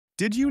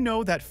Did you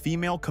know that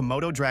female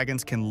Komodo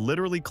dragons can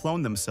literally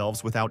clone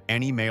themselves without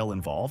any male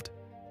involved?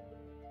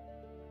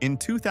 In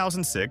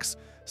 2006,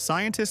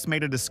 scientists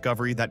made a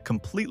discovery that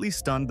completely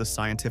stunned the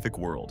scientific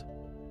world.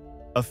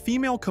 A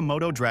female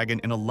Komodo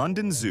dragon in a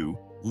London zoo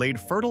laid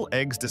fertile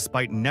eggs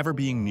despite never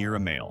being near a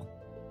male.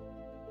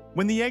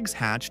 When the eggs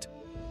hatched,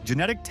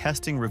 genetic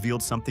testing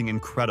revealed something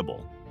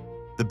incredible.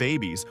 The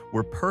babies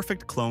were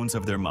perfect clones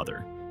of their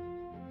mother.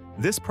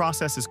 This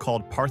process is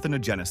called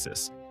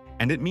parthenogenesis,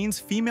 and it means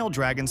female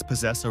dragons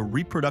possess a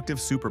reproductive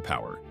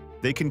superpower.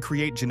 They can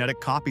create genetic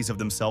copies of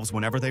themselves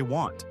whenever they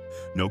want.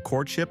 No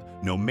courtship,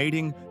 no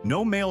mating,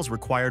 no males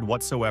required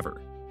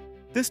whatsoever.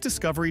 This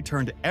discovery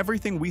turned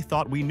everything we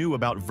thought we knew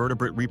about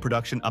vertebrate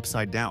reproduction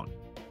upside down.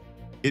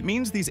 It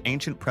means these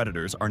ancient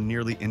predators are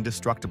nearly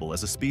indestructible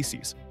as a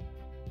species.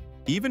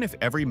 Even if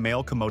every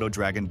male Komodo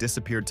dragon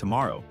disappeared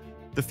tomorrow,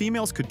 the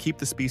females could keep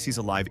the species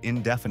alive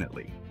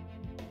indefinitely.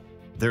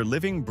 They're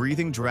living,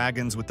 breathing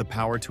dragons with the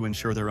power to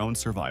ensure their own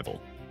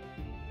survival.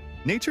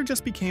 Nature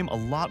just became a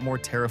lot more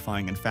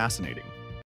terrifying and fascinating.